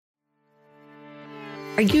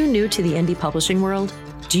Are you new to the indie publishing world?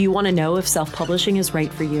 Do you want to know if self-publishing is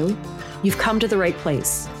right for you? You've come to the right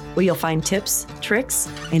place, where you'll find tips, tricks,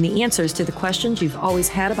 and the answers to the questions you've always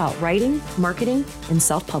had about writing, marketing, and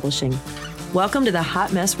self-publishing. Welcome to the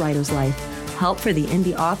Hot Mess Writer's Life. Help for the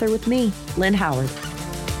indie author with me, Lynn Howard.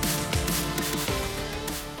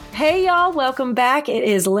 Hey, y'all. Welcome back. It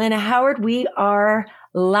is Lynn Howard. We are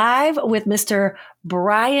live with Mr.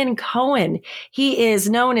 Bryan Cohen. He is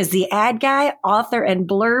known as the Ad Guy, author, and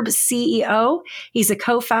Blurb CEO. He's a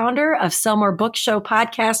co-founder of Sell More Book Show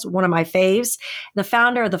podcast, one of my faves, the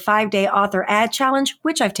founder of the 5-Day Author Ad Challenge,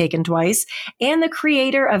 which I've taken twice, and the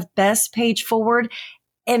creator of Best Page Forward.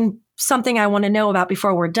 And something I want to know about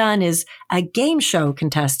before we're done is a game show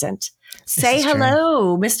contestant. Say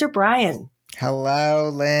hello, Mr. Bryan. Hello,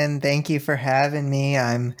 Lynn. Thank you for having me.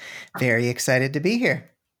 I'm very excited to be here.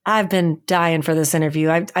 I've been dying for this interview.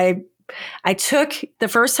 I took the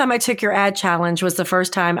first time I took your ad challenge was the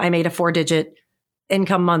first time I made a 4-digit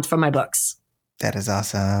income month from my books. That is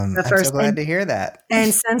awesome. I'm so glad to hear that.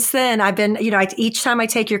 And since then, I've been, each time I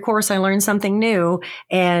take your course, I learn something new,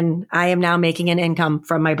 and I am now making an income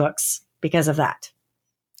from my books because of that.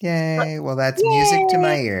 Yay. Well, that's music to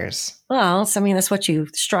my ears. Well, I mean, that's what you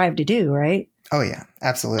strive to do, right? Oh, yeah,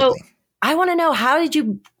 absolutely. So I want to know, how did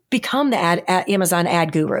you become the Amazon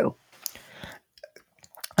ad guru?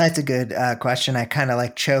 That's a good question. I kind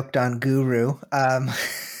of choked on guru.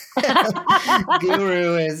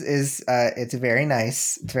 Guru is it's very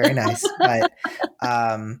nice. It's very nice. But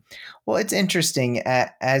well, it's interesting.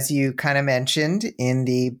 As you kind of mentioned in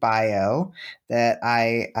the bio, that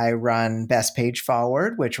I run Best Page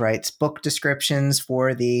Forward, which writes book descriptions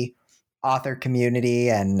for the author community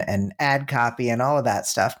and ad copy and all of that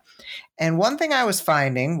stuff. And one thing I was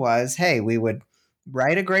finding was, hey, we would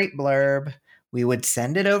write a great blurb, we would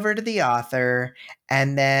send it over to the author,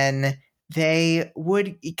 and then they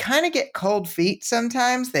would kind of get cold feet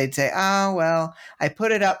sometimes. They'd say, oh, well, I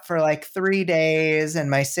put it up for 3 days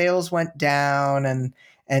and my sales went down.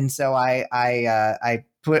 And so I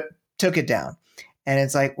took it down. And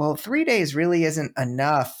it's well, 3 days really isn't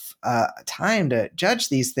enough time to judge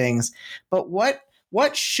these things. But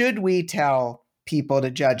what should we tell people to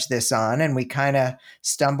judge this on? And we kind of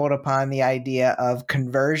stumbled upon the idea of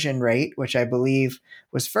conversion rate, which I believe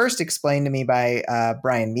was first explained to me by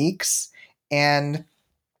Bryan Meeks. And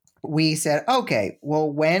we said, okay,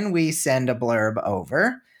 well, when we send a blurb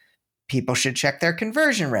over, people should check their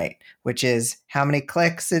conversion rate, which is how many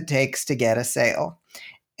clicks it takes to get a sale.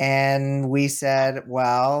 And we said,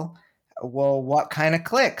 well, what kind of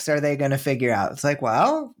clicks are they going to figure out? It's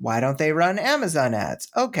well, why don't they run Amazon ads?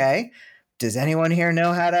 Okay. Does anyone here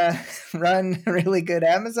know how to run really good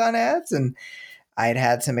Amazon ads? And I'd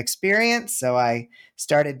had some experience, so I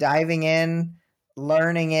started diving in,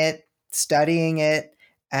 learning it, studying it,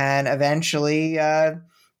 and eventually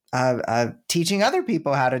teaching other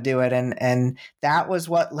people how to do it. And that was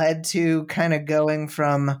what led to kind of going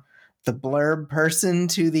from the blurb person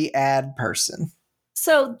to the ad person.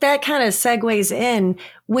 So that kind of segues in.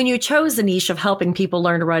 When you chose the niche of helping people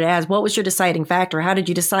learn to write ads, what was your deciding factor? How did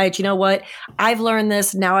you decide, you know what, I've learned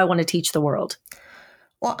this, now I want to teach the world?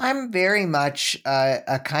 Well, I'm very much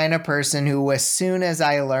a kind of person who, as soon as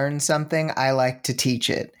I learn something, I like to teach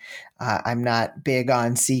it. I'm not big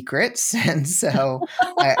on secrets. And so,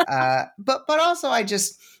 but also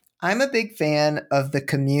I'm a big fan of the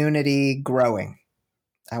community growing.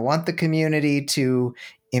 I want the community to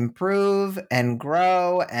improve and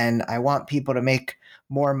grow, and I want people to make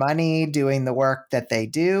more money doing the work that they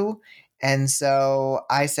do. And so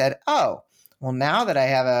I said, oh, well, now that I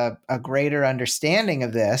have a greater understanding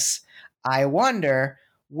of this, I wonder,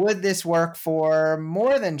 would this work for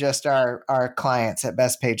more than just our clients at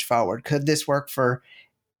Best Page Forward? Could this work for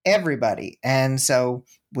everybody? And so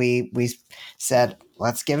we said,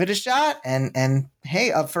 let's give it a shot. And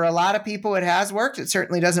hey, for a lot of people, it has worked. It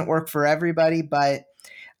certainly doesn't work for everybody, but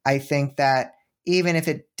I think that even if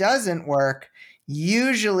it doesn't work,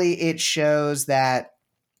 usually it shows that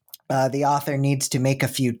the author needs to make a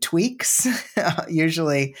few tweaks,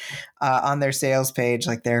 usually on their sales page,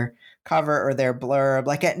 like their cover or their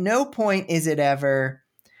blurb. At no point is it ever,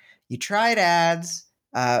 you tried ads,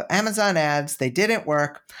 Amazon ads, they didn't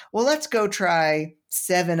work. Well, let's go try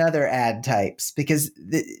 7 other ad types, because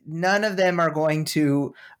none of them are going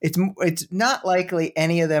to, it's not likely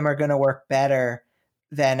any of them are going to work better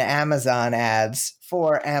than Amazon ads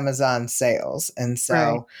for Amazon sales. And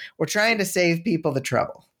so We're trying to save people the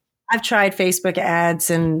trouble. I've tried Facebook ads,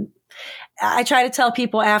 and I try to tell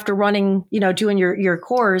people after running, doing your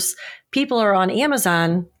course, people are on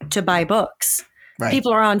Amazon to buy books. Right.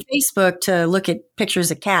 People are on Facebook to look at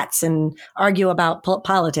pictures of cats and argue about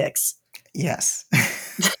politics. Yes.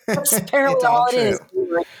 That's apparently It's all all it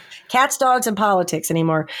true. is. Cats, dogs, and politics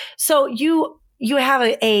anymore. So you have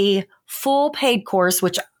a full paid course,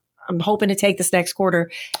 which I'm hoping to take this next quarter,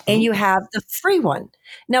 and you have the free one.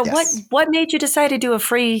 Now, Yes. what made you decide to do a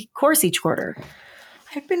free course each quarter?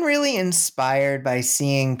 I've been really inspired by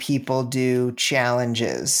seeing people do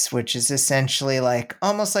challenges, which is essentially like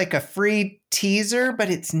almost like a free teaser, but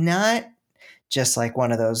it's not just like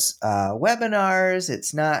one of those webinars.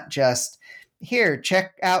 It's not just here,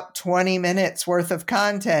 check out 20 minutes worth of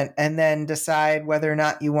content and then decide whether or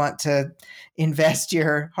not you want to invest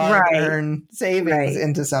your hard Right, earned savings right.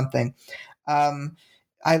 into something. Um,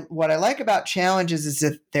 what I like about challenges is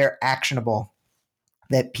that they're actionable,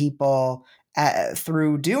 that people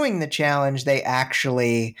through doing the challenge, they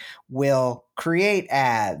actually will create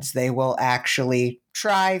ads. They will actually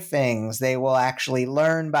try things. They will actually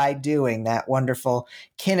learn by doing, that wonderful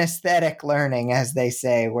kinesthetic learning, as they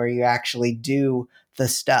say, where you actually do the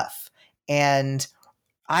stuff. And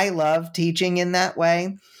I love teaching in that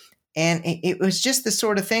way. And it was just the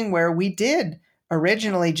sort of thing where we did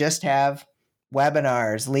originally just have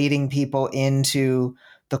webinars leading people into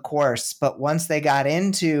the course. But once they got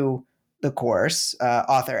into the course,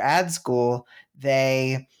 Author Ad School,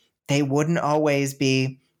 they wouldn't always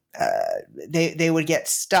be, they would get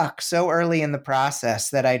stuck so early in the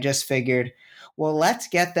process that I just figured, well, let's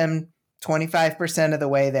get them 25% of the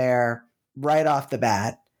way there right off the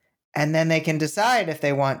bat. And then they can decide if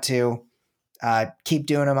they want to keep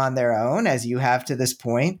doing them on their own, as you have to this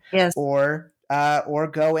point, Yes. or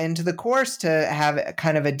go into the course to have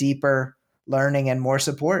kind of a deeper learning and more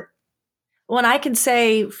support. Well, and I can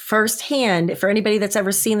say firsthand for anybody that's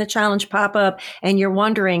ever seen the challenge pop up and you're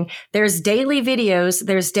wondering, there's daily videos,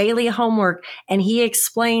 there's daily homework, and he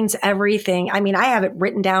explains everything. I mean, I have it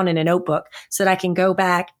written down in a notebook so that I can go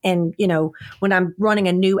back and, when I'm running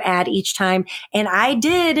a new ad each time. And I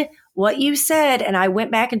did what you said, and I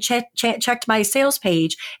went back and checked my sales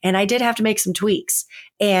page, and I did have to make some tweaks.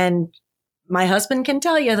 And my husband can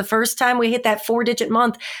tell you the first time we hit that 4-digit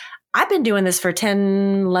month, I've been doing this for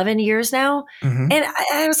 10, 11 years now. Mm-hmm. And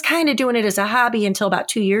I was kind of doing it as a hobby until about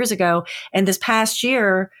 2 years ago. And this past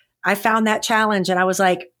year, I found that challenge and I was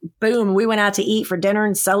like, boom, we went out to eat for dinner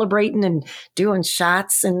and celebrating and doing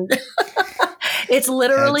shots. And it's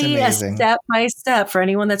literally a step by step for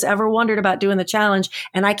anyone that's ever wondered about doing the challenge.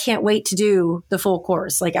 And I can't wait to do the full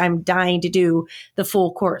course. Like, I'm dying to do the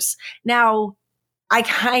full course. Now, I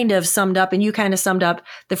kind of summed up and you kind of summed up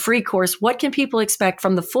the free course. What can people expect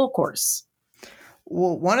from the full course?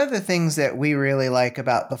 Well, one of the things that we really like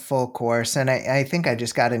about the full course, and I think I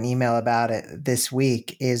just got an email about it this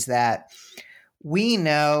week, is that we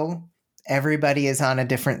know everybody is on a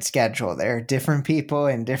different schedule. There are different people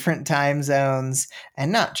in different time zones, and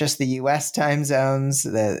not just the US time zones,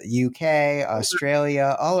 the UK,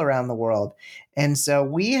 Australia, all around the world. And so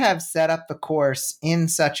we have set up the course in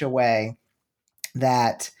such a way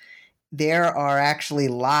that there are actually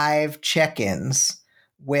live check-ins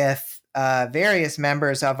with various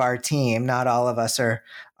members of our team. Not all of us are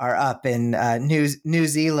up in New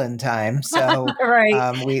Zealand time, so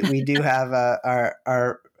right. we do have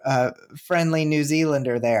our friendly New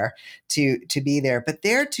Zealander there to be there, but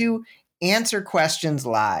they're to answer questions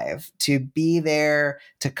live, to be there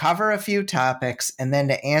to cover a few topics, and then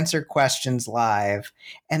to answer questions live.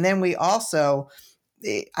 And then we also,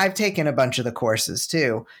 I've taken a bunch of the courses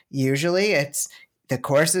too. Usually it's the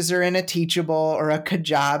courses are in a Teachable or a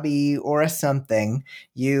Kajabi or a something.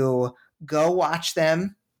 You go watch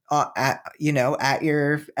them at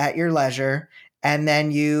your leisure, and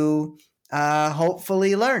then you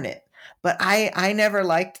hopefully learn it. But I never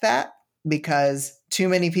liked that because too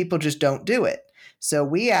many people just don't do it. So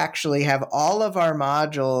we actually have all of our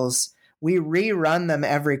modules, we rerun them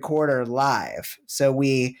every quarter live. So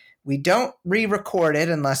we don't re-record it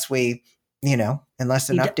unless unless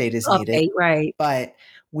an update is needed. Right. But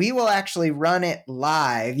we will actually run it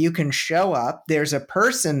live. You can show up. There's a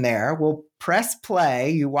person there. We'll press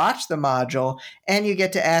play. You watch the module and you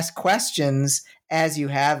get to ask questions as you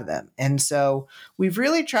have them. And so we've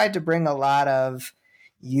really tried to bring a lot of,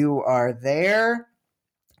 you are there,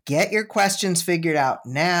 get your questions figured out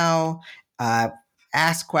now,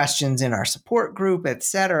 ask questions in our support group,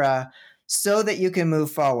 etc., so that you can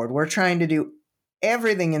move forward. We're trying to do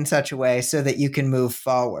everything in such a way so that you can move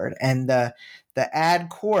forward. And the ad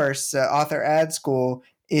course, Author Ad School,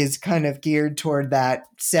 is kind of geared toward that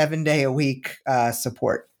 7-day-a-week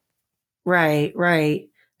support. Right.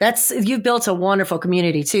 You've built a wonderful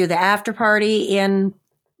community too. The after party and,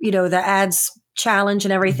 the ads challenge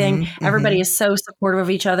and everything. Everybody is so supportive of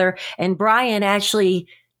each other. And Bryan actually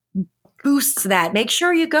boosts that. Make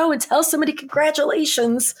sure you go and tell somebody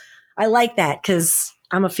congratulations. I like that because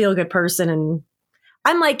I'm a feel good person and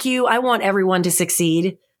I'm like you. I want everyone to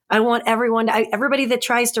succeed. I want everybody that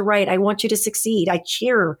tries to write, I want you to succeed. I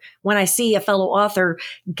cheer when I see a fellow author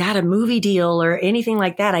got a movie deal or anything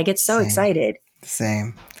like that. I get so excited.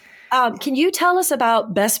 Same. Can you tell us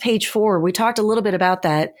about Best Page Forward? We talked a little bit about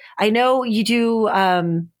that. I know you do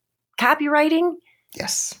copywriting.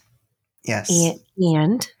 Yes.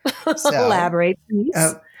 And so, elaborate,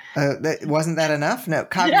 please. Wasn't that enough? No,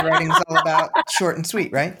 copywriting is all about short and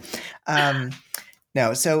sweet, right?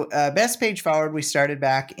 No. So Best Page Forward, we started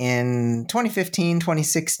back in 2015,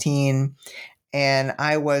 2016. And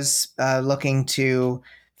I was looking to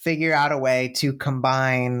figure out a way to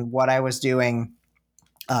combine what I was doing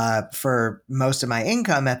for most of my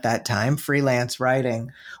income at that time, freelance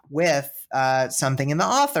writing, with something in the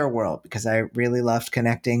author world, because I really loved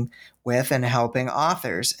connecting with and helping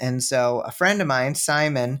authors. And so a friend of mine,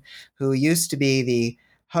 Simon, who used to be the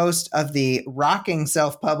host of the Rocking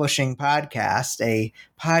Self-Publishing podcast, a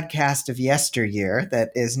podcast of yesteryear that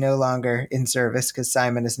is no longer in service because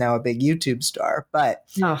Simon is now a big YouTube star. But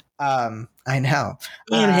I know.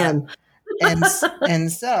 And him.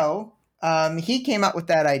 and so he came up with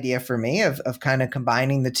that idea for me of kind of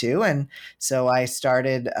combining the two. And so I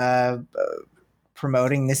started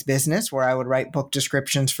promoting this business where I would write book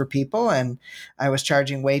descriptions for people, and I was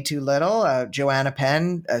charging way too little. Joanna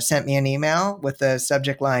Penn sent me an email with the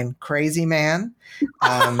subject line "Crazy Man,"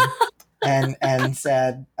 and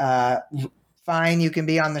said, "Fine, you can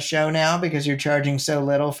be on the show now because you're charging so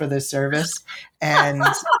little for this service." And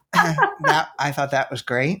I thought that was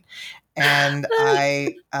great. And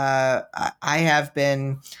I have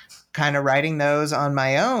been kind of writing those on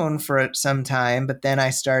my own for some time, but then I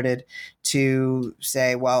started to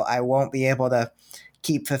say, well, I won't be able to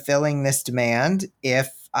keep fulfilling this demand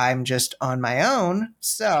if I'm just on my own.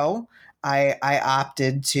 So I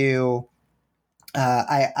opted to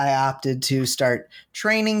start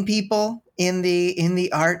training people in the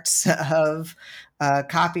arts of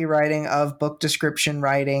copywriting, of book description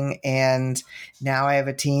writing. And now I have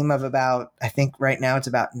a team of I think right now it's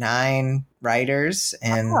about 9 writers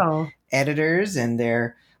and editors, and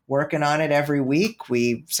they're working on it every week.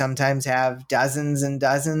 We sometimes have dozens and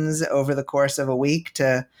dozens over the course of a week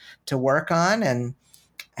to work on. And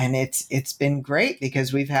it's been great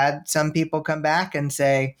because we've had some people come back and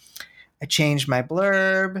say, I changed my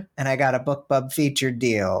blurb and I got a BookBub featured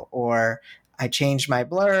deal, or I changed my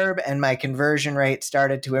blurb and my conversion rate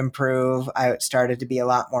started to improve. I started to be a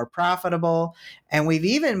lot more profitable. And we've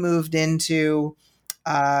even moved into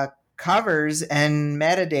covers and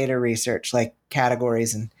metadata research, like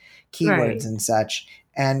categories and keywords and such.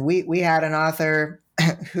 And we had an author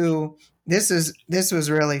who, this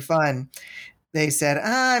was really fun. They said,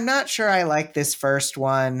 I'm not sure I like this first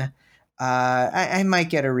one. I might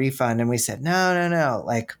get a refund. And we said, no.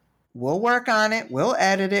 Like, we'll work on it. We'll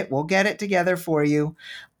edit it. We'll get it together for you.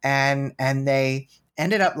 And they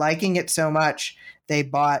ended up liking it so much, they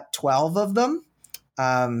bought 12 of them.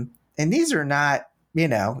 And these are not,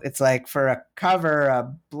 it's like for a cover,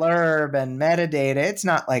 a blurb, and metadata, it's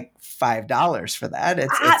not like $5 for that.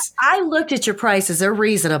 I looked at your prices; they're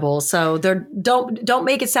reasonable. So don't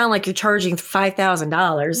make it sound like you're charging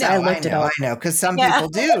 $5,000. No, I know, because some people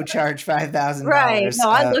do charge $5,000. Right? No,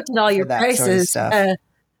 I looked at all your prices. Sort of stuff.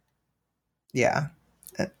 Yeah,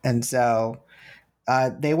 and so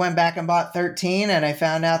they went back and bought 13, and I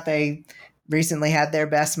found out they recently had their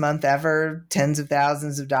best month ever, tens of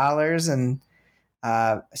thousands of dollars, and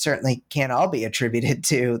certainly can't all be attributed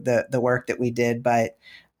to the work that we did, but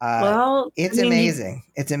it's amazing.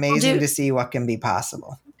 It's amazing to see what can be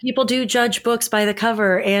possible. People do judge books by the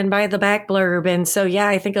cover and by the back blurb. And so, yeah,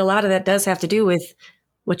 I think a lot of that does have to do with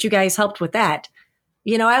what you guys helped with that.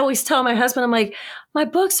 I always tell my husband, I'm like, my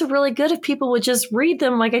books are really good if people would just read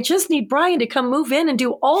them. Like, I just need Bryan to come move in and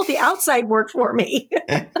do all the outside work for me.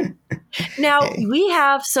 Now, we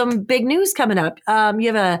have some big news coming up.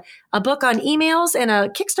 You have a book on emails and a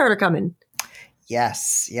Kickstarter coming.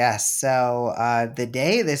 Yes. So the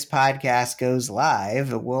day this podcast goes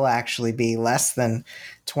live, it will actually be less than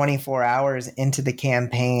 24 hours into the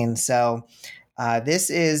campaign. So this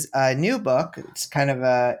is a new book. It's kind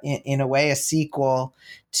of in a way, a sequel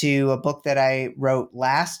to a book that I wrote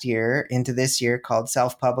last year into this year called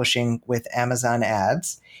Self-Publishing with Amazon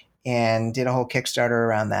Ads, and did a whole Kickstarter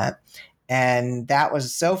around that. And that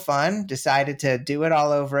was so fun. Decided to do it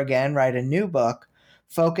all over again, write a new book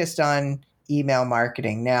focused on email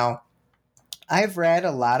marketing. Now, I've read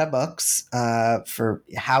a lot of books for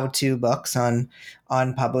how-to books on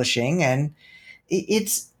publishing, and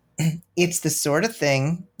it's it's the sort of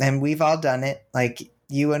thing, and we've all done it. Like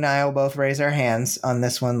you and I will both raise our hands on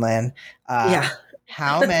this one, Lynn. Yeah.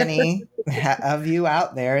 How many of you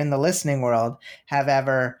out there in the listening world have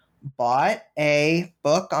ever bought a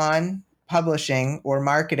book on publishing or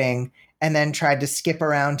marketing and then tried to skip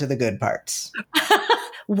around to the good parts?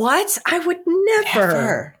 What? I would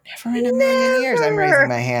never. Never in a million years. I'm raising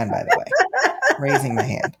my hand, by the way. Raising my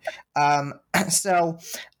hand. So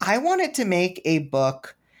I wanted to make a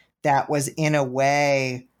book that was in a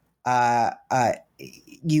way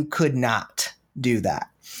you could not do that.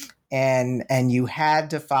 And you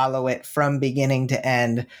had to follow it from beginning to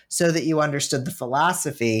end so that you understood the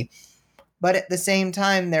philosophy. But at the same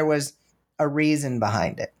time, there was a reason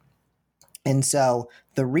behind it. And so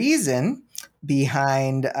the reason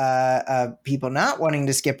behind people not wanting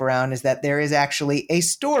to skip around is that there is actually a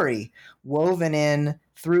story woven in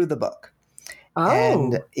through the book.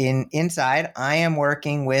 Oh. And inside, I am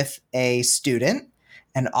working with a student,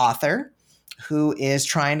 an author, who is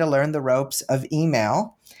trying to learn the ropes of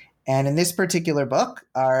email. And in this particular book,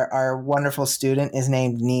 our wonderful student is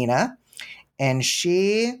named Nina, and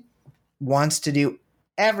she wants to do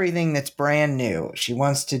everything that's brand new. She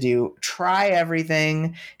wants to try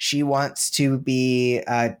everything. She wants to be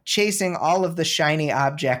chasing all of the shiny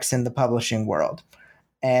objects in the publishing world.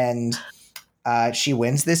 And she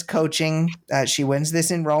wins this coaching. She wins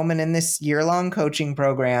this enrollment in this year-long coaching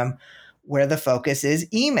program where the focus is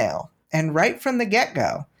email. And right from the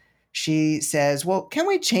get-go, she says, well, can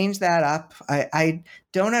we change that up? I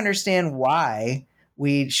don't understand why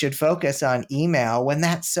we should focus on email when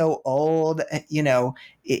that's so old.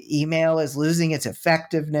 Email is losing its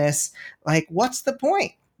effectiveness. Like, what's the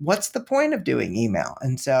point? What's the point of doing email?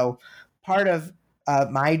 And so part of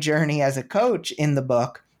my journey as a coach in the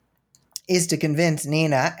book is to convince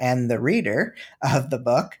Nina and the reader of the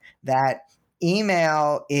book that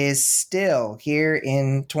email is still, here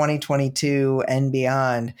in 2022 and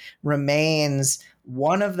beyond, remains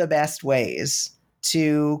one of the best ways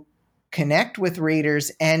to connect with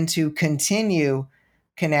readers and to continue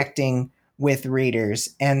connecting with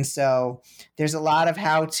readers. And so there's a lot of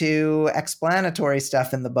how-to explanatory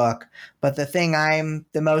stuff in the book, but the thing I'm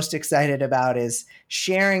the most excited about is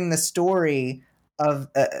sharing the story of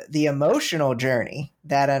the emotional journey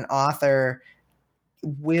that an author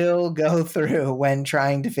will go through when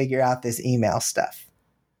trying to figure out this email stuff.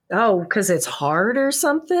 Oh, because it's hard or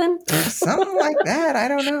something? Something like that. I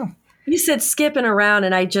don't know. You said skipping around,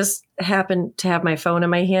 and I just happened to have my phone in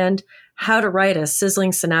my hand. How to write a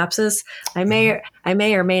sizzling synopsis. I may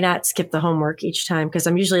or may not skip the homework each time because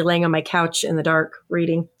I'm usually laying on my couch in the dark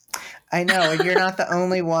reading. I know, and you're not the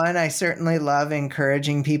only one. I certainly love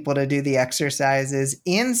encouraging people to do the exercises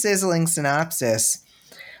in sizzling synopsis.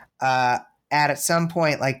 At some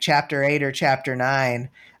point, like chapter 8 or chapter 9,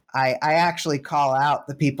 I actually call out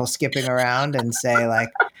the people skipping around and say, like,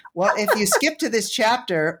 well, if you skip to this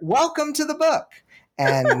chapter, welcome to the book.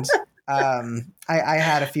 And I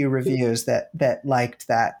had a few reviews that liked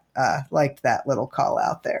that little call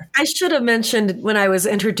out there. I should have mentioned when I was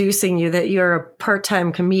introducing you that you're a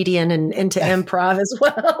part-time comedian and into improv as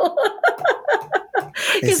well.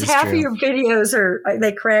 Because half of your videos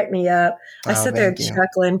they crack me up. I sit there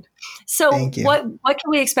chuckling. So what can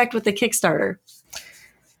we expect with the Kickstarter?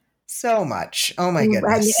 So much. Oh my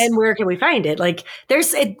goodness. And where can we find it? Like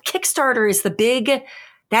Kickstarter is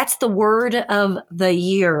that's the word of the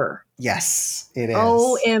year. Yes, it is.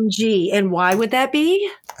 OMG. And why would that be?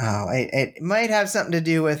 Oh, it might have something to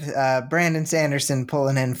do with Brandon Sanderson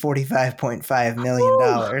pulling in $45.5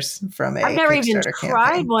 million from a Kickstarter campaign. I've never even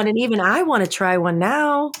tried one, and even I want to try one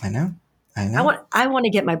now. I know. I want to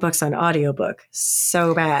get my books on audiobook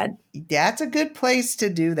so bad. That's a good place to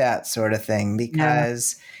do that sort of thing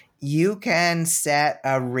because you can set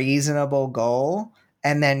a reasonable goal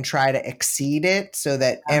and then try to exceed it so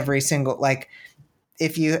that every single, like,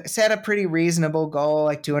 if you set a pretty reasonable goal,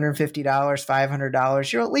 like $250,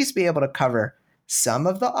 $500, you'll at least be able to cover some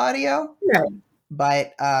of the audio. Right.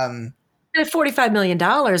 But $45 million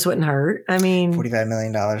wouldn't hurt. I mean, $45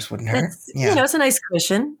 million wouldn't hurt. Yeah. It's a nice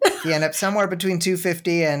cushion. If you end up somewhere between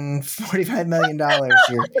 $250 and $45 million,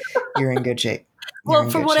 you're in good shape.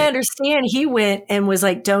 From what I understand, he went and was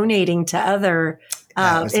like donating to other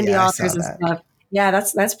indie authors and stuff. Yeah,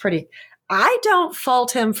 that's pretty. I don't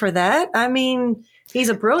fault him for that. I mean, he's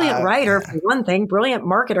a brilliant writer for one thing, brilliant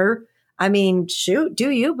marketer. I mean, shoot, do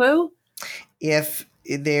you, boo?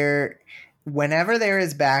 Whenever there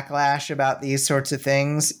is backlash about these sorts of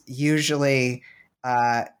things, usually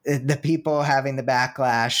the people having the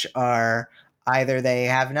backlash are either they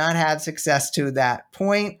have not had success to that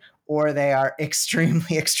point, or they are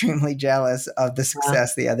extremely, extremely jealous of the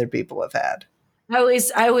success the other people have had.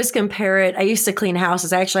 I always compare it. I used to clean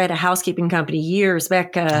houses. I actually had a housekeeping company years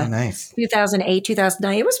back, Nice. 2008,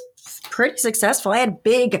 2009. It was pretty successful. I had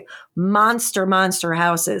big monster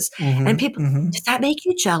houses, and people, does that make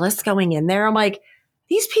you jealous going in there? I'm like,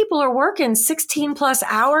 these people are working 16 plus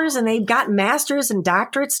hours and they've got master's and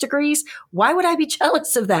doctorates degrees. Why would I be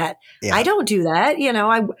jealous of that? Yeah. I don't do that.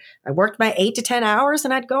 I worked my 8 to 10 hours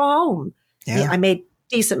and I'd go home. Yeah. I made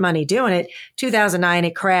decent money doing it. 2009,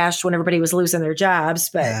 it crashed when everybody was losing their jobs,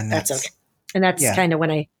 but that's okay. And that's kind of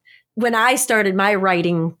when I started my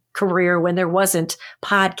writing career, when there wasn't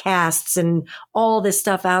podcasts and all this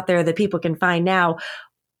stuff out there that people can find now.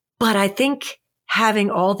 But I think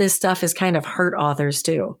having all this stuff has kind of hurt authors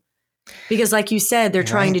too, because like you said, they're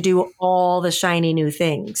trying to do all the shiny new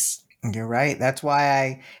things. You're right. That's why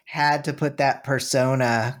I had to put that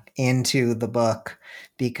persona into the book,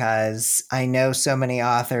 because I know so many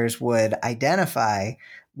authors would identify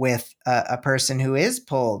with a person who is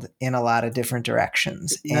pulled in a lot of different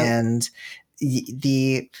directions. Yep. And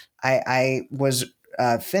I was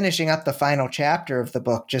finishing up the final chapter of the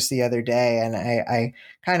book just the other day, and I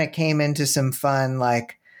kind of came into some fun,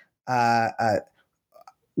 like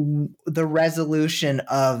the resolution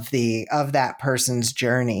of that person's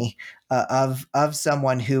journey, of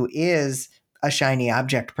someone who is a shiny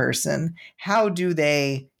object person. How do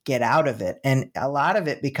they get out of it? And a lot of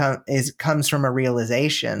it comes from a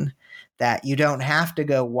realization that you don't have to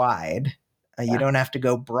go wide, you don't have to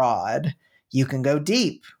go broad, you can go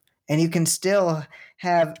deep, and you can still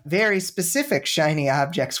have very specific shiny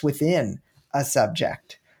objects within a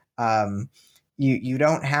subject. You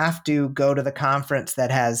don't have to go to the conference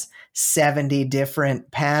that has 70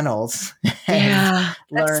 different panels and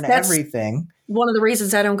learn everything. One of the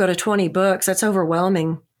reasons I don't go to 20 books, that's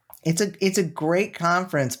overwhelming. It's a great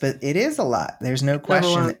conference, but it is a lot. There's no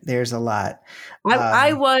question that there's a lot.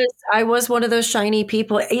 I was one of those shiny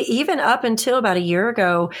people, even up until about a year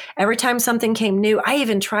ago. Every time something came new, I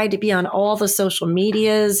even tried to be on all the social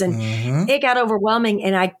medias, and it got overwhelming.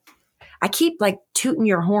 And I keep like tooting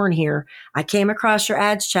your horn here. I came across your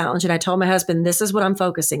ads challenge and I told my husband, this is what I'm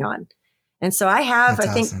focusing on. And so I have, I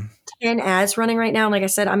think, 10 ads running right now. And like I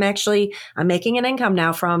said, I'm making an income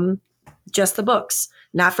now from just the books,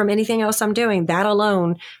 not from anything else I'm doing, that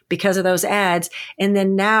alone, because of those ads. And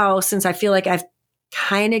then now, since I feel like I've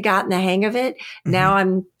kind of gotten the hang of it, now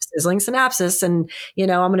I'm sizzling synopsis, and, I'm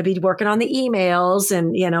going to be working on the emails,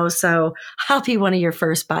 and, so I'll be one of your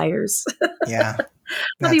first buyers. Yeah.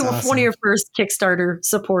 I'll be one of your first Kickstarter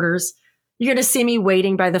supporters. You're going to see me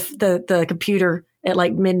waiting by the computer at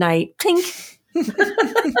like midnight. Clink.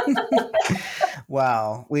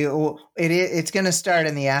 Wow. It's going to start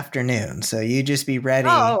in the afternoon, so you just be ready.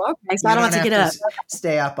 Oh, okay. So I don't have to get up.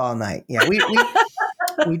 Stay up all night. Yeah.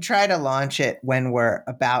 We try to launch it when we're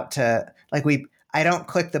about to, I don't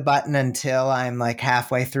click the button until I'm like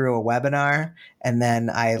halfway through a webinar, and then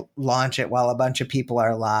I launch it while a bunch of people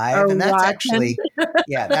are live. And that's actually,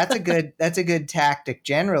 that's a good tactic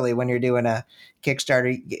generally when you're doing a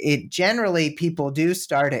Kickstarter. Generally people do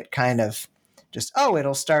start it kind of just,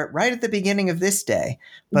 it'll start right at the beginning of this day.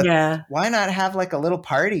 But why not have like a little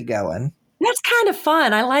party going? That's kind of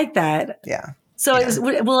fun. I like that. Yeah. So where's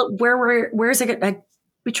it going to,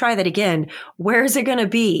 we try that again. Where is it going to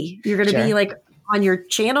be? You're going to be like on your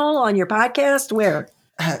channel, on your podcast? Where?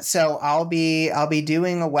 So I'll be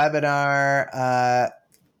doing a webinar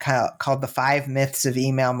called The 5 Myths of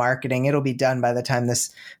Email Marketing. It'll be done by the time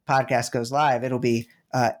this podcast goes live. It'll be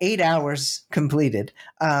 8 hours completed.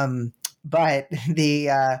 But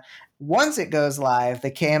once it goes live,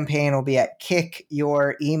 the campaign will be at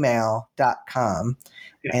kickyouremail.com.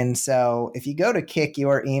 Yeah. And so if you go to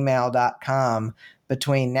kickyouremail.com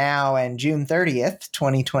between now and June 30th,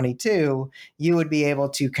 2022, you would be able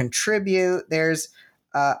to contribute. There's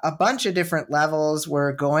a bunch of different levels.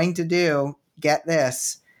 We're going to do, get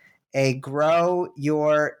this, a Grow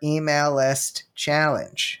Your Email List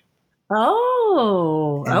challenge.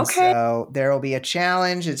 Oh, and okay. So there will be a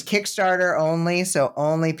challenge. It's Kickstarter only, so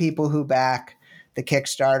only people who back the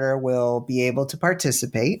Kickstarter will be able to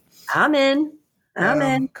participate. I'm in.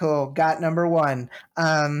 Cool. Got number 1.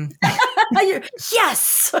 Yes.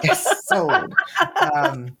 Yes, sold.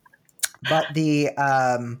 But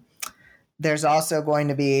there's also going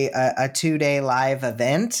to be a 2-day live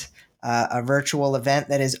event, a virtual event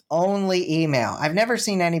that is only email. I've never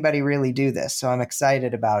seen anybody really do this, so I'm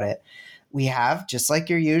excited about it. We have, just like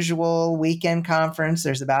your usual weekend conference,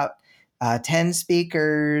 there's about 10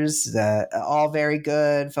 speakers, all very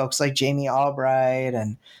good. Folks like Jamie Albright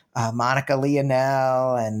and Monica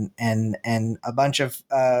Leonel and a bunch of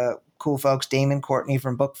cool folks, Damon Courtney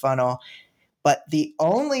from Book Funnel. But the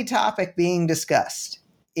only topic being discussed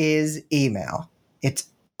is email. It's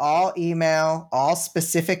all email, all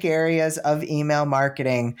specific areas of email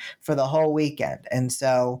marketing for the whole weekend. And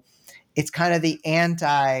so it's kind of the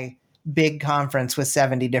anti big conference with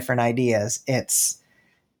 70 different ideas. It's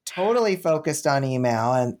totally focused on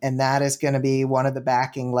email, and that is going to be one of the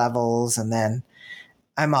backing levels. And then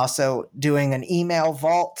I'm also doing an email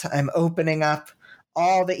vault. I'm opening up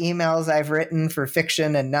all the emails I've written for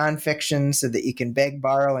fiction and nonfiction so that you can beg,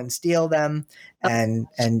 borrow, and steal them and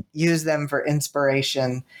use them for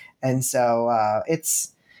inspiration. And so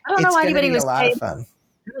it's going to be a lot of fun.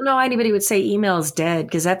 I don't know why anybody would say email is dead,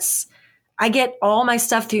 because I get all my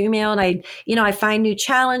stuff through email, and I find new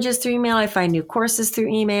challenges through email. I find new courses through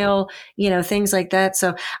email, things like that.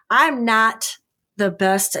 So I'm not the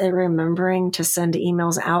best at remembering to send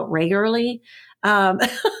emails out regularly. I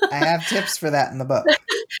have tips for that in the book.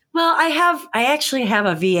 Well, I actually have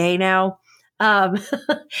a VA now.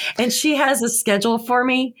 And she has a schedule for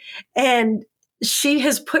me, and she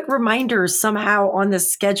has put reminders somehow on the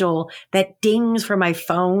schedule that dings from my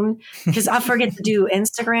phone, because I forget to do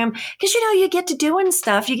Instagram, because, you get to doing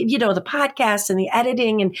stuff, the podcast and the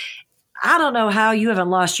editing. And I don't know how you haven't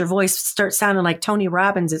lost your voice, start sounding like Tony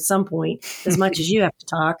Robbins at some point, as much as you have to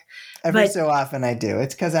talk. Every so often I do.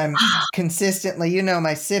 It's because I'm consistently,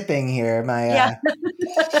 my sipping here, my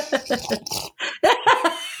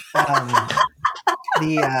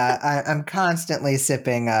I'm constantly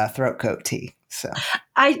sipping throat coat tea. So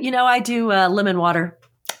I do lemon water.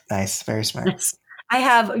 Nice, very smart. I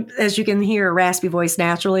have, as you can hear, a raspy voice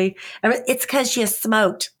naturally. It's because you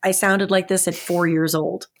smoked. I sounded like this at 4 years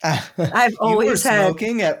old. I've always had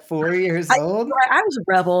smoking at 4 years old. I was a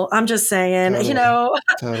rebel. I'm just saying,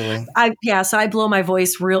 Totally. So I blow my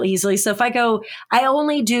voice real easily. So if I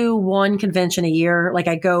only do one convention a year. Like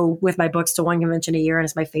I go with my books to one convention a year, and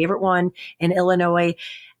it's my favorite one in Illinois.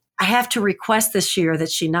 I have to request this year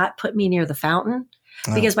that she not put me near the fountain.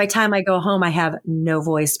 Because by the time I go home, I have no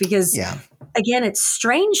voice. Because again, it's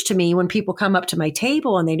strange to me when people come up to my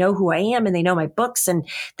table and they know who I am and they know my books and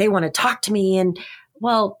they want to talk to me. And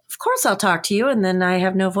well, of course I'll talk to you. And then I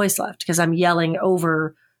have no voice left because I'm yelling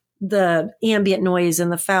over the ambient noise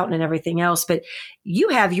and the fountain and everything else. But you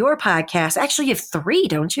have your podcast. Actually, you have 3,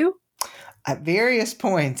 don't you? At various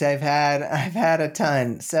points, I've had a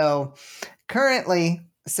ton. So currently,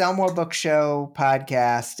 Sell More Book Show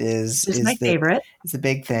podcast is my favorite. It's a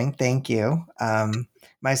big thing. Thank you.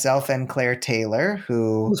 Myself and Claire Taylor,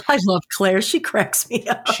 who I love Claire. She cracks me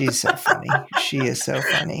up. She's so funny. She is so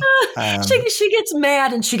funny. She gets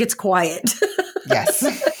mad and she gets quiet.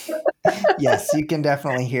 Yes. Yes, you can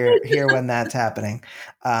definitely hear when that's happening.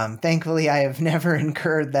 Thankfully, I have never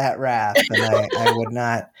incurred that wrath, and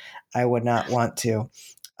I would not want to.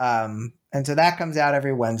 And so that comes out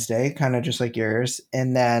every Wednesday, kind of just like yours.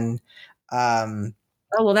 And then, oh,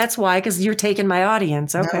 well, that's why, because you're taking my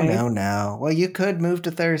audience. Okay. No. Well, you could move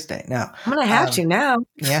to Thursday. No, I'm going to have to now.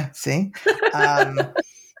 Yeah. See?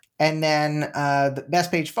 And then the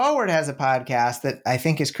Best Page Forward has a podcast that I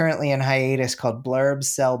think is currently in hiatus called Blurbs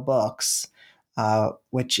Sell Books,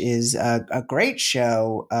 which is a great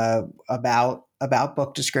show about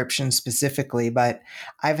book description specifically. But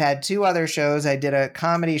I've had 2 other shows. I did a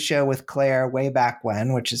comedy show with Claire way back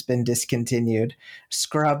when, which has been discontinued,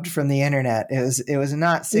 scrubbed from the internet. It was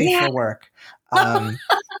not safe for work. And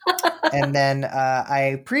then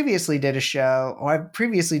I previously did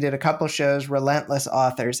a couple shows, Relentless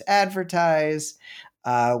Authors Advertise,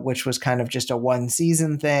 which was kind of just a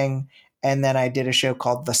 1-season thing. And then I did a show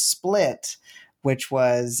called The Split, which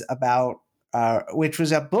was a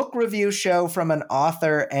book review show from an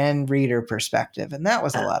author and reader perspective. And that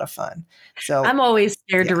was a lot of fun. So I'm always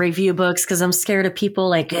scared to review books because I'm scared of people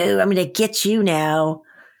like, oh, I'm going to get you now.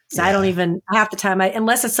 So I don't even, half the time,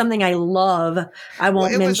 unless it's something I love, I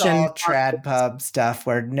won't mention. It was all trad pub stuff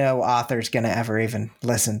where no author's going to ever even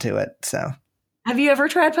listen to it. So have you ever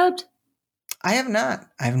trad pubbed? I have not.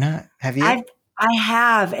 Have you? I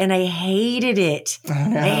have, and I hated it. Oh,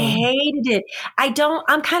 no. I hated it.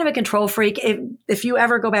 I'm kind of a control freak. If you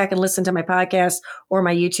ever go back and listen to my podcast or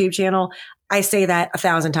my YouTube channel, I say that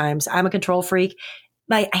 1,000 times. I'm a control freak.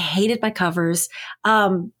 I hated my covers.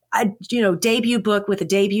 Debut book with a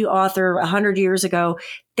debut author 100 years ago,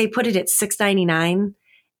 they put it at $6.99.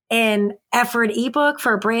 And for an ebook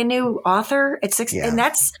for a brand new author at $6, and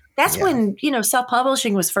that's That's Yeah. when,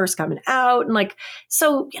 self-publishing was first coming out. And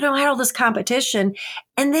so, I had all this competition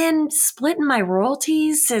and then splitting my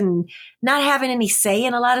royalties and not having any say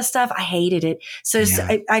in a lot of stuff. I hated it. So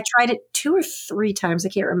Yeah. I tried it 2 or 3 times. I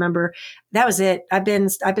can't remember. That was it. I've been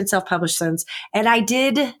self-published since. And I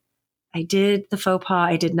did the faux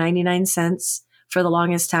pas. I did 99 cents for the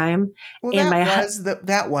longest time. Well, And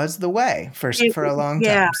that was the way for a long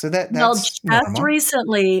yeah. time. So Well, that's just normal.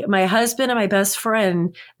 recently, my husband and my best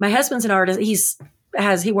friend, my husband's an artist. He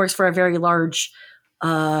works for a very large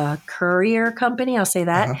courier company. I'll say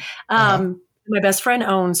that. My best friend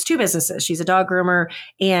owns 2 businesses. She's a dog groomer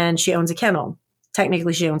and she owns a kennel.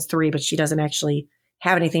 Technically, she owns 3, but she doesn't actually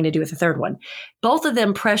have anything to do with the third one. Both of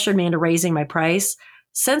them pressured me into raising my price.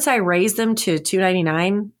 Since I raised them to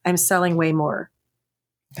 $2.99, I'm selling way more.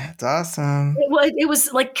 That's awesome. It was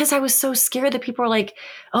because I was so scared that people were like,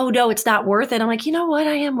 oh, no, it's not worth it. I'm like, you know what?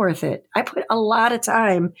 I am worth it. I put a lot of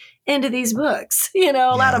time into these books, a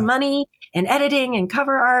lot of money and editing and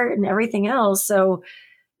cover art and everything else. So,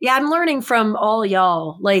 yeah, I'm learning from all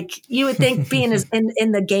y'all. You would think being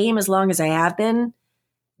in the game as long as I have been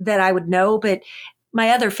that I would know. But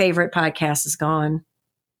my other favorite podcast is gone.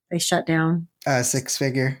 They shut down.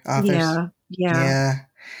 6-figure authors. Yeah.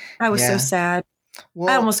 I was so sad. Well,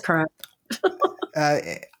 I almost cried.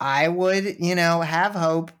 I would, have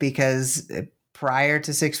hope because prior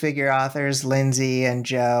to 6-figure authors, Lindsay and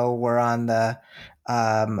Joe were on the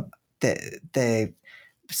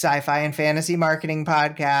sci-fi and fantasy marketing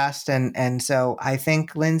podcast, and so I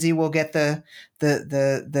think Lindsay will get the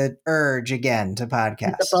urge again to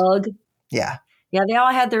podcast. The bug. Yeah. Yeah, they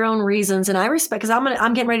all had their own reasons, and I respect because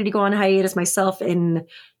I'm getting ready to go on hiatus myself in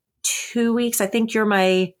 2 weeks. I think you're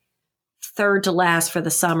my third to last for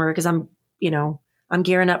the summer because I'm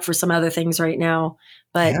gearing up for some other things right now.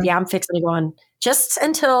 But yeah, I'm fixing to go on just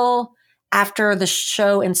until after the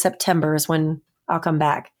show in September is when I'll come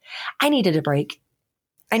back. I needed a break.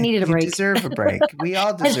 You deserve a break. We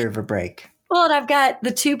all deserve a break. Well, and I've got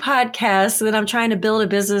the 2 podcasts that I'm trying to build a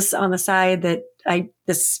business on the side that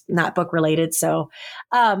this not book related. So,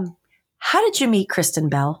 how did you meet Kristen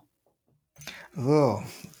Bell? Oh,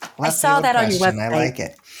 I saw that on your website. I like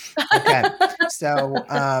it. Okay. So,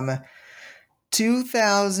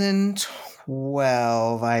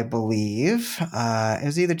 2012, I believe, it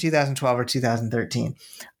was either 2012 or 2013.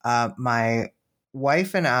 My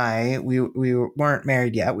wife and I, we weren't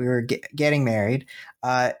married yet. We were getting married.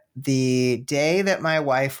 The day that my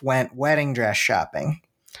wife went wedding dress shopping,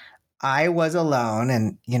 I was alone.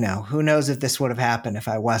 And, who knows if this would have happened if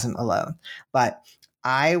I wasn't alone. But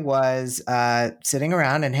I was sitting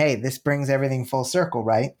around and, hey, this brings everything full circle,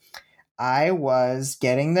 right? I was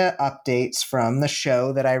getting the updates from the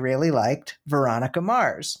show that I really liked, Veronica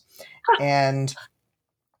Mars. And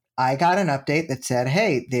I got an update that said,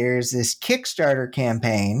 hey, there's this Kickstarter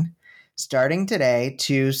campaign starting today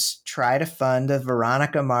to try to fund a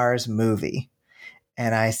Veronica Mars movie.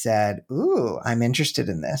 And I said, ooh, I'm interested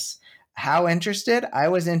in this. How interested? I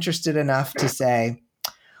was interested enough to say,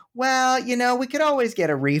 well, we could always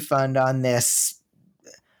get a refund on this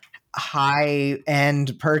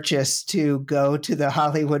high-end purchase to go to the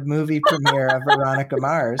Hollywood movie premiere of Veronica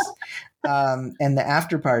Mars and the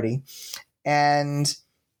after party. And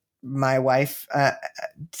my wife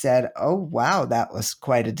said, oh, wow, that was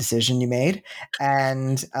quite a decision you made.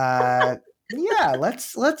 And yeah,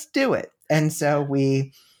 let's do it. And so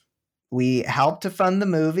we helped to fund the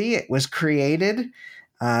movie. It was created.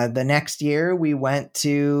 The next year, we went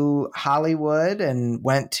to Hollywood and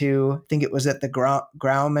went to, I think it was at the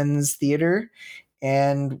Grauman's Theater,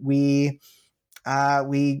 and we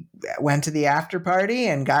went to the after party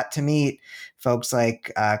and got to meet folks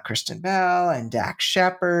like Kristen Bell and Dax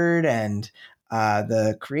Shepard and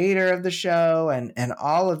the creator of the show and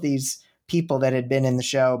all of these people that had been in the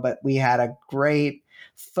show. But we had a great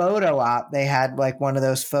photo op. They had one of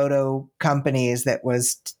those photo companies that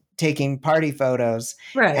was taking party photos,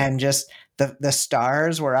 right? And just the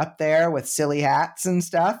stars were up there with silly hats and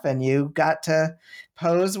stuff, and you got to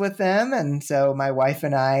pose with them. And so my wife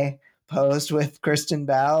and I posed with Kristen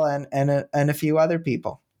Bell and a few other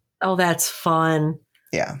people. Oh, that's fun.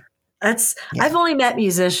 Yeah. I've only met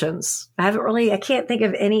musicians. I can't think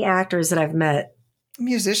of any actors that I've met.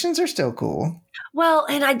 Musicians are still cool. Well,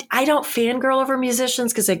 and I don't fangirl over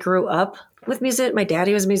musicians because I grew up with music. My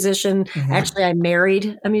daddy was a musician. Mm-hmm. Actually, I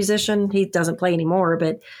married a musician. He doesn't play anymore,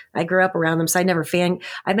 but I grew up around them. So I never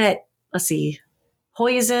I met,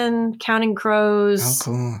 Poison, Counting Crows. Oh,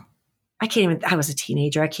 cool. I was a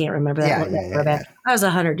teenager. I can't remember that. Yeah. That was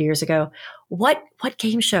 100 years ago. What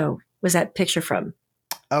game show was that picture from?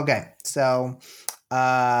 Okay. So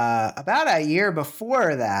about a year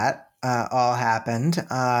before that all happened,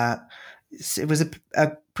 it was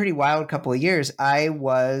a pretty wild couple of years. I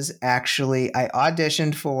auditioned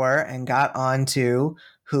for and got onto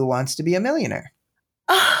Who Wants to Be a Millionaire.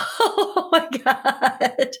 Oh my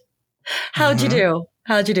God. How'd you do?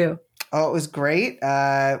 How'd you do? Oh, it was great.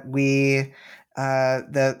 The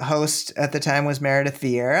host at the time was Meredith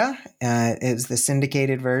Vieira. It was the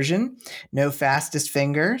syndicated version. No fastest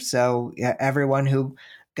finger. So everyone who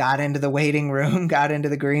got into the waiting room, got into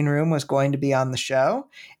the green room, was going to be on the show.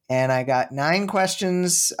 And I got 9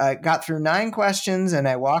 questions. I got through 9 questions, and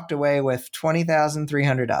I walked away with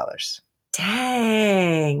 $20,300.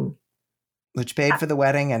 Dang. Which paid for the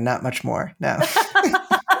wedding and not much more. No.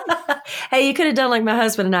 Hey, you could have done like my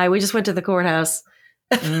husband and I. We just went to the courthouse.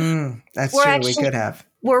 That's true. We could have.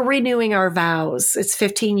 We're renewing our vows. It's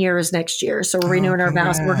 15 years next year. So we're renewing our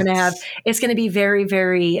vows. We're going to have, it's going to be very,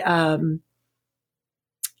 very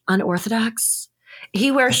unorthodox.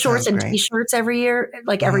 He wears shorts and T-shirts every year,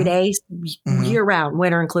 like every day, year round,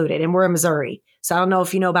 winter included. And we're in Missouri. So I don't know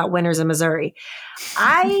if you know about winters in Missouri.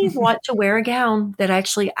 I want to wear a gown that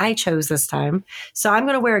actually I chose this time. So I'm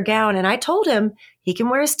going to wear a gown. And I told him he can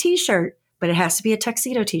wear his T-shirt, but it has to be a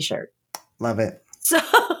tuxedo T-shirt. Love it. So,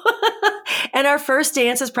 and our first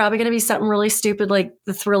dance is probably going to be something really stupid like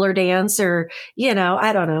the Thriller dance or,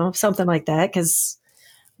 I don't know, something like that because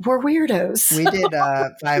we're weirdos. We did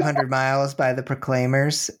 500 Miles by the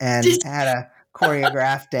Proclaimers and had a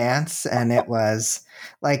choreographed dance, and it was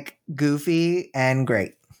like goofy and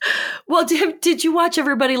great. Well, did you watch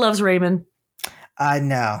Everybody Loves Raymond?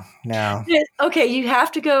 No. Okay, you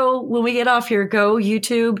have to go, when we get off here, go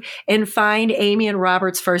YouTube and find Amy and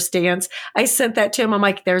Robert's first dance. I sent that to him. I'm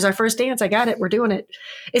like, there's our first dance. I got it. We're doing it.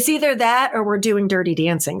 It's either that or we're doing Dirty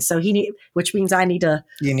Dancing. So which means I need to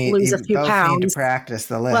lose a few pounds. Need to practice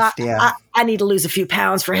the lift, well, I need to lose a few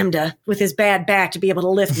pounds for him to, with his bad back, to be able to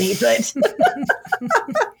lift me. But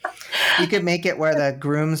you could make it where the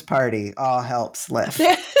groom's party all helps lift.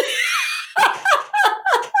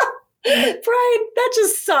 Bryan, that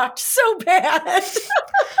just sucked so bad.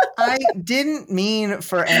 I didn't mean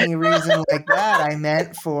for any reason like that. I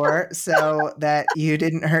meant for so that you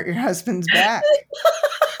didn't hurt your husband's back.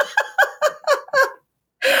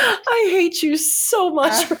 I hate you so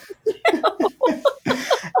much right now.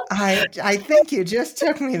 I think you just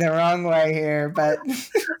took me the wrong way here, but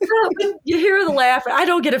you hear the laugh. I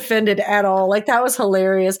don't get offended at all. Like, that was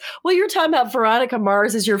hilarious. Well, you're talking about Veronica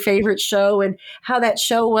Mars is your favorite show and how that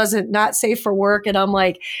show wasn't not safe for work. And I'm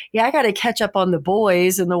like, yeah, I got to catch up on The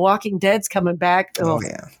Boys and The Walking Dead's coming back. Oh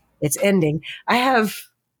yeah. It's ending. I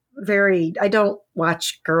don't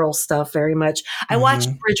watch girl stuff very much. I watched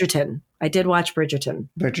Bridgerton. I did watch Bridgerton.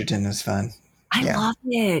 Bridgerton is fun. I love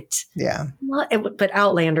it. Yeah. But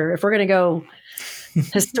Outlander, if we're going to go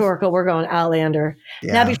historical, we're going Outlander.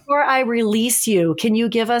 Yeah. Now, before I release you, can you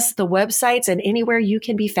give us the websites and anywhere you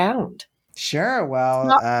can be found? Sure.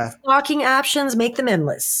 Well, stalking options, make them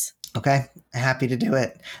endless. Okay. Happy to do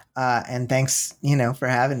it. And thanks, for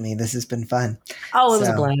having me. This has been fun. Oh, it was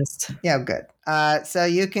a blast. Yeah, good. So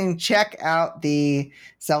you can check out the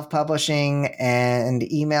self-publishing and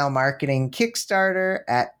email marketing Kickstarter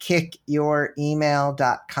at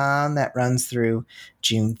kickyouremail.com. That runs through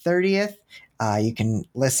June 30th. You can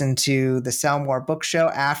listen to the Sell More Book Show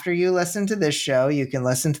after you listen to this show. You can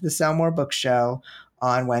listen to the Sell More Book Show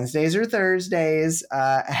on Wednesdays or Thursdays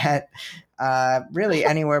at really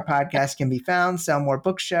anywhere podcasts can be found. Sell More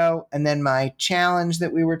Book Show. And then my challenge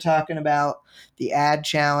that we were talking about, the ad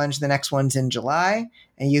challenge, the next one's in July.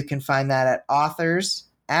 And you can find that at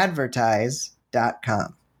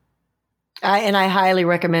authorsadvertise.com. And I highly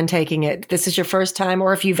recommend taking it. This is your first time,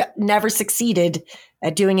 or if you've never succeeded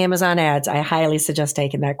at doing Amazon ads, I highly suggest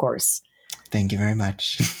taking that course. Thank you very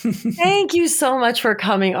much. Thank you so much for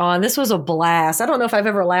coming on. This was a blast. I don't know if I've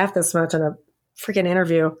ever laughed this much in a freaking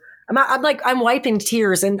interview. I'm wiping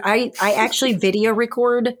tears, and I actually video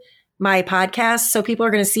record my podcast, so people are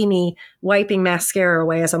going to see me wiping mascara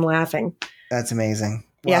away as I'm laughing. That's amazing.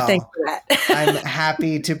 Yeah, well, thanks for that. I'm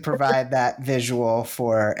happy to provide that visual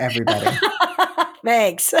for everybody.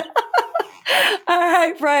 Thanks. All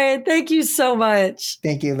right, Bryan, thank you so much.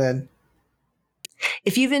 Thank you, Lynn.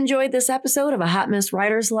 If you've enjoyed this episode of A Hot Mess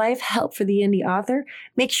Writer's Life, Help for the Indie Author,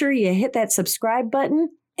 make sure you hit that subscribe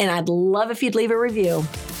button, and I'd love if you'd leave a review.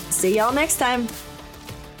 See y'all next time.